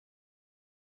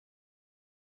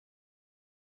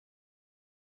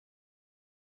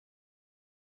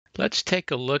Let's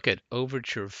take a look at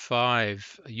Overture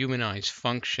 5, Humanize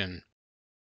function.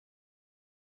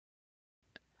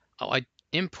 I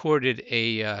imported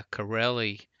a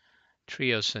Corelli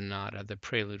Trio Sonata, the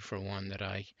prelude for one that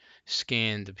I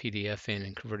scanned the PDF in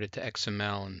and converted to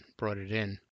XML and brought it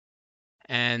in.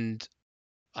 And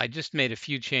I just made a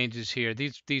few changes here.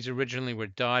 These originally were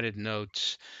dotted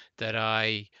notes that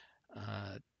I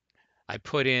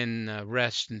put in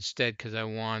rest instead because I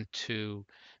want to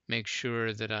make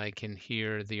sure that I can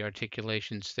hear the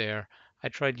articulations there. I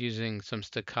tried using some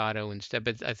staccato instead,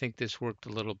 but I think this worked a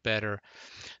little better.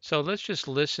 So let's just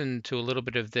listen to a little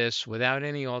bit of this without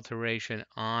any alteration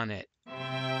on it.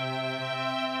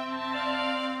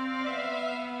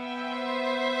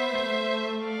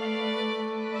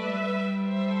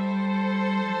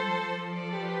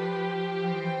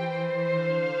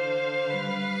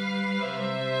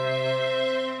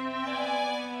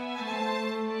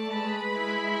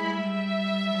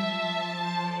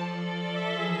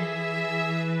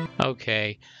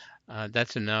 Okay,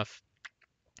 that's enough.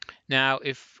 Now,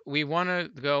 if we want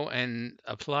to go and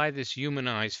apply this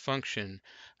humanize function,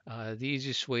 the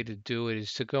easiest way to do it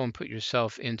is to go and put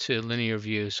yourself into linear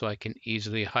view so I can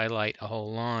easily highlight a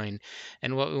whole line.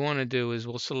 And what we want to do is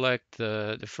we'll select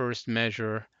the first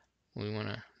measure. We want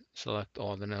to select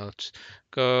all the notes.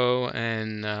 Go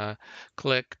and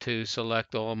click to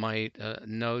select all my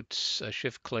notes,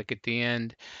 shift click at the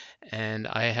end, and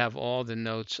I have all the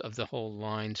notes of the whole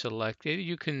line selected.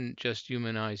 You can just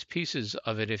humanize pieces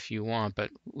of it if you want, but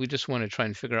we just want to try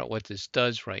and figure out what this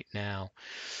does right now.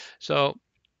 So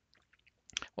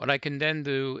what I can then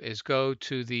do is go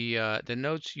to the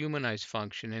notes humanize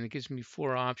function, and it gives me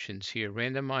four options here.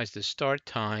 Randomize the start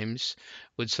times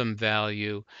with some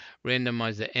value,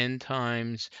 randomize the end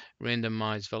times,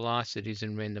 randomize velocities,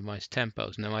 and randomize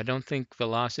tempos. Now, I don't think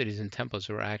velocities and tempos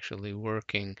are actually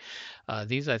working.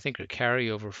 These, I think, are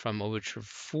carryover from Overture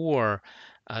 4.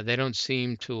 They don't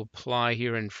seem to apply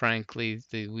here, and frankly,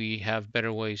 we have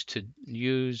better ways to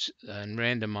use and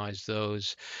randomize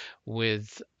those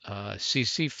with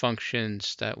CC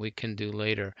functions that we can do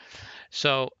later.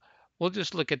 So we'll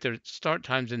just look at the start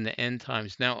times and the end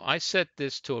times. Now, I set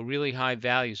this to a really high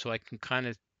value so I can kind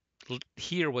of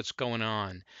hear what's going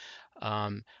on.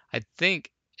 I think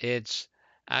it's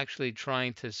actually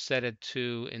trying to set it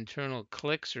to internal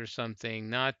clicks or something,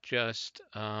 not just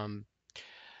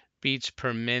beats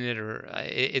per minute, or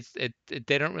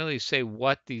they don't really say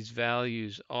what these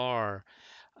values are.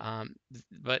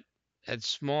 But at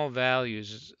small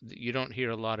values, you don't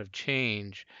hear a lot of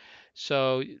change.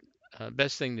 So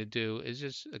best thing to do is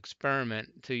just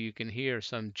experiment till you can hear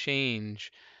some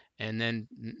change, and then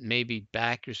maybe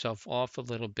back yourself off a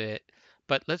little bit.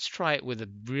 But let's try it with a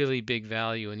really big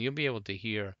value, and you'll be able to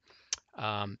hear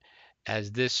um,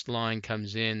 as this line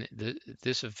comes in.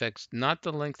 This affects not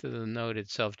the length of the note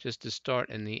itself, just the start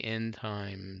and the end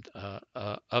time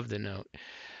of the note.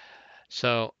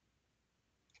 So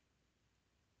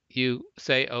you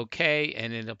say okay,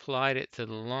 and it applied it to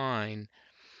the line.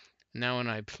 Now when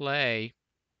I play,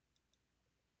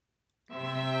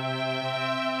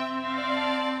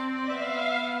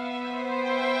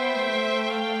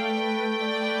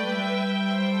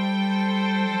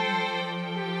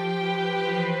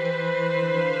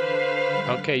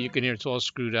 okay, you can hear it's all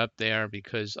screwed up there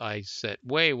because I set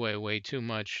way too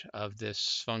much of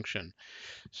this function.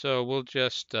 So we'll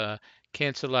just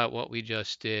cancel out what we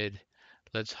just did.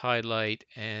 Let's highlight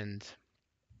and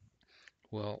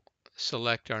we'll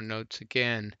select our notes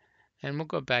again, and we'll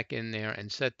go back in there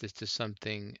and set this to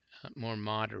something more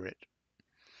moderate.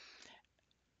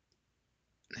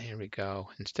 Here we go.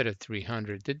 Instead of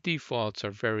 300, the defaults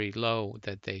are very low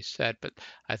that they set, but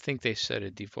I think they set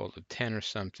a default of 10 or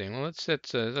something. Well, let's set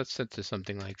to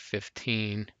something like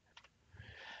 15,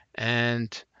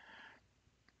 and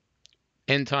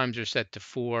end times are set to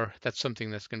 4. That's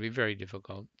something that's going to be very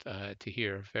difficult to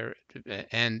hear.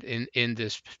 And in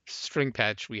this string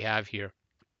patch we have here,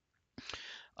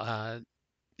 uh,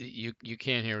 you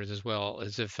can't hear it as well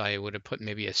as if I would have put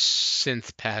maybe a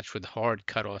synth patch with hard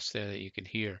cutoffs there that you could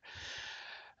hear.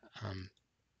 Um,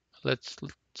 let's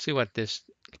see what this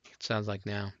sounds like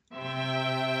now.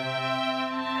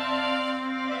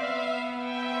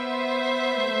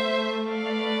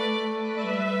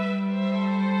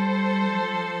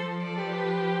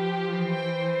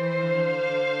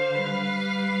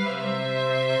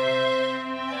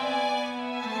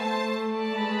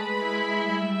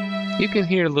 You can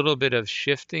hear a little bit of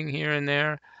shifting here and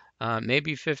there.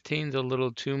 Maybe 15 is a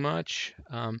little too much.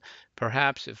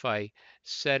 Perhaps if I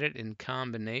set it in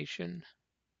combination,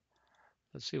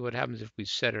 let's see what happens if we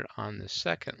set it on the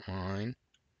second line.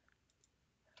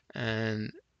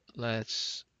 And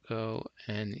let's go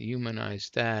and humanize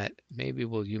that. Maybe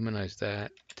we'll humanize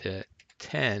that to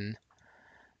 10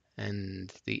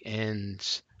 and the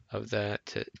ends of that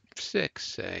to 6,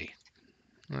 say.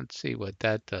 Let's see what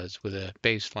that does with a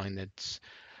bass line that's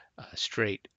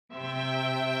straight.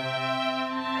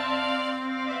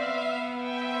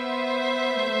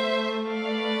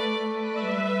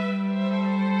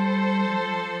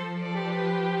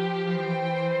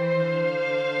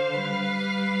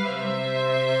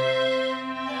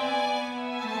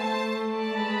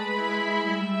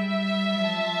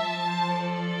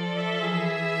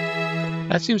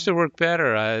 That seems to work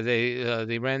better.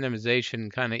 The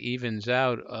randomization kind of evens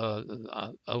out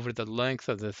over the length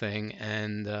of the thing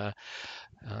and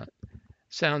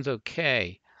sounds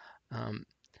okay. Um,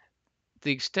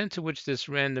 the extent to which this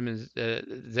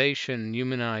randomization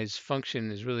humanize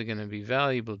function is really going to be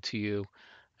valuable to you,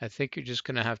 I think you're just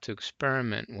going to have to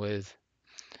experiment with.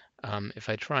 If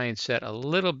I try and set a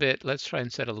little bit, let's try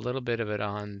and set a little bit of it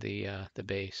on the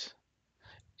bass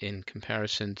in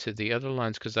comparison to the other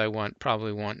lines, because I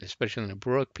probably want, especially in a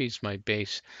Baroque piece, my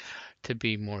bass to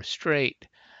be more straight.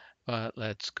 But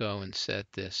let's go and set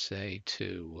this, say,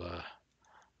 to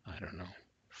I don't know,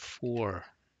 4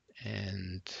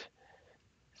 and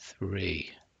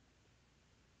 3.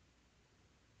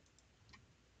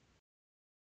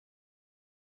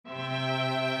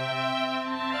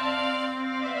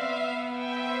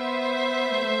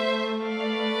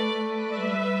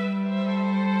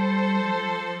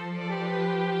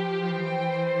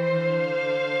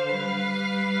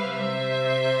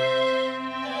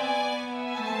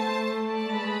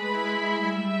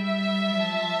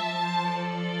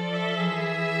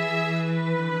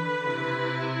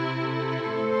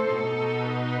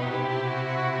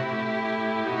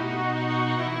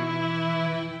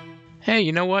 Hey,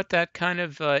 you know what? That kind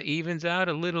of evens out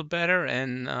a little better,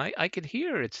 and I could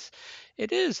hear it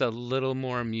is a little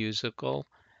more musical,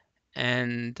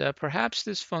 and perhaps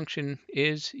this function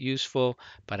is useful,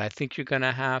 but I think you're going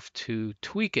to have to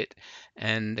tweak it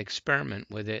and experiment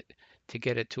with it to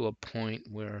get it to a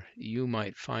point where you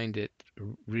might find it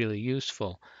really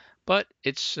useful. But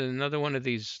it's another one of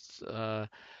these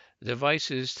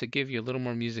devices to give you a little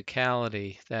more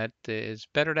musicality that is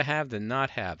better to have than not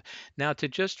have. Now, to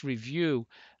just review,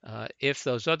 if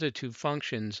those other two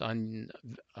functions on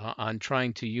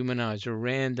trying to humanize or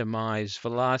randomize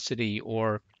velocity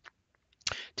or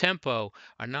tempo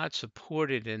are not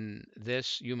supported in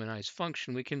this humanized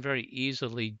function, we can very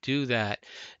easily do that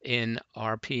in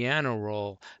our piano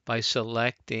roll by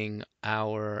selecting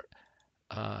our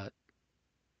uh,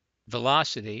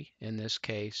 velocity in this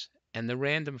case and the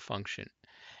random function.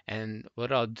 And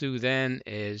what I'll do then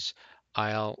is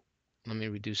let me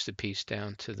reduce the piece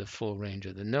down to the full range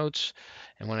of the notes.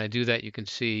 And when I do that, you can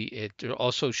see it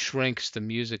also shrinks the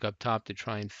music up top to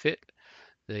try and fit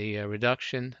the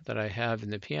reduction that I have in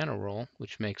the piano roll,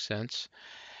 which makes sense.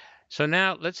 So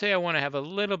now let's say I want to have a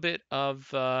little bit of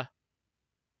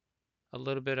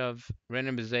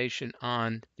randomization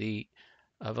on the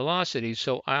velocity.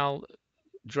 So I'll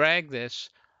drag this,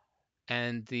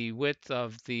 and the width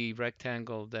of the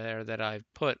rectangle there that I've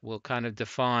put will kind of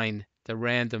define the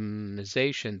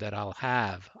randomization that I'll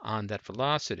have on that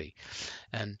velocity.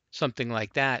 And something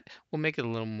like that will make it a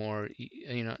little more,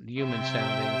 human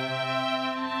sounding.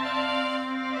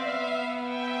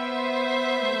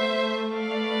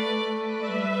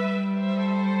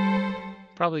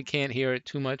 Probably can't hear it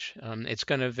too much. It's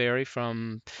going to vary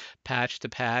from patch to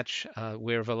patch,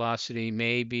 where velocity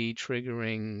may be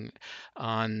triggering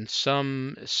on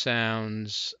some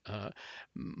sounds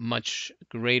much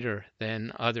greater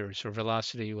than others, or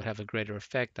velocity would have a greater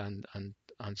effect on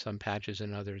some patches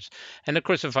than others. And of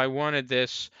course, if I wanted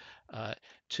this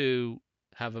to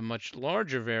have a much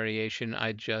larger variation,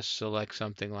 I'd just select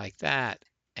something like that,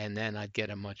 and then I'd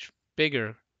get a much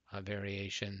bigger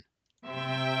variation.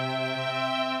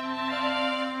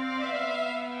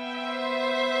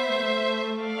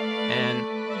 And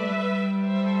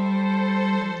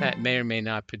that may or may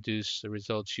not produce the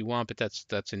results you want, but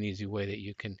that's an easy way that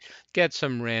you can get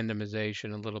some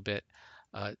randomization a little bit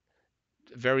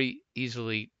very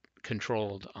easily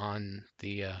controlled on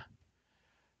the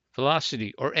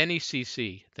velocity or any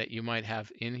CC that you might have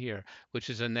in here, which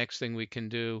is the next thing we can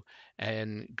do,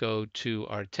 and go to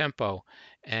our tempo,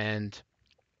 and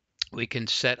we can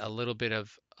set a little bit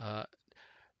of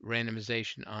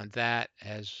randomization on that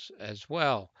as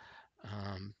well.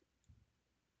 Um,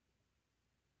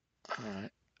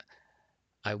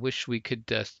 I wish we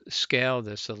could scale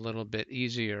this a little bit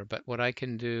easier, but what I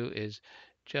can do is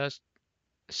just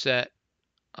set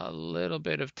a little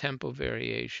bit of tempo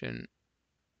variation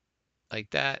like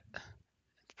that.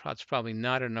 It's It's probably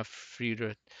not enough for you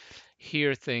to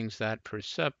hear things that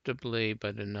perceptibly,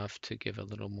 but enough to give a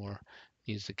little more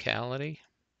musicality.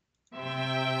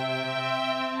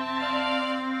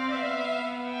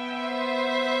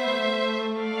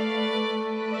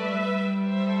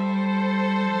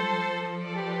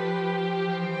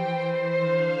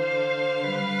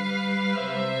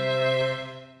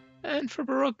 And for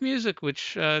Baroque music,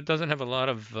 which doesn't have a lot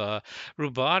of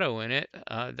rubato in it,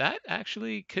 that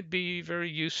actually could be very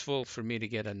useful for me to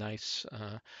get a nice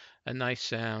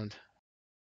sound.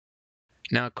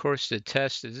 Now, of course, the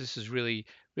test is this is really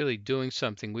doing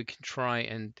something. We can try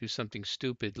and do something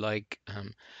stupid like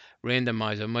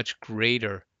randomize a much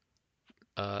greater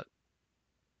uh,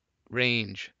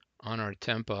 range on our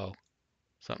tempo,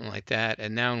 something like that.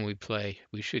 And now when we play,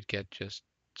 we should get just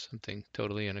something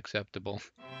totally unacceptable.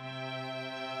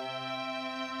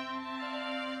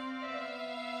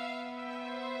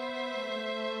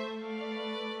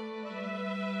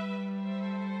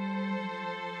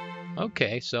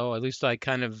 Okay, so at least I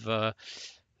kind of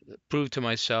proved to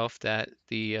myself that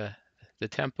the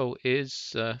tempo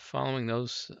is following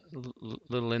those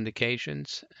little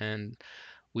indications, and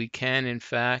we can, in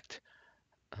fact,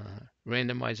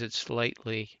 randomize it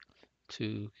slightly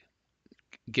to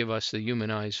give us the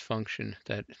humanize function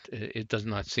that it does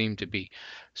not seem to be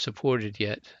supported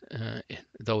yet,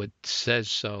 though it says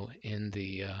so in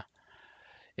the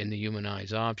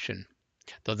humanize option.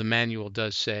 Though the manual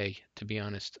does say, to be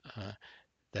honest,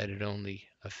 that it only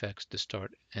affects the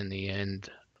start and the end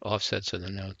offsets of the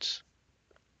notes.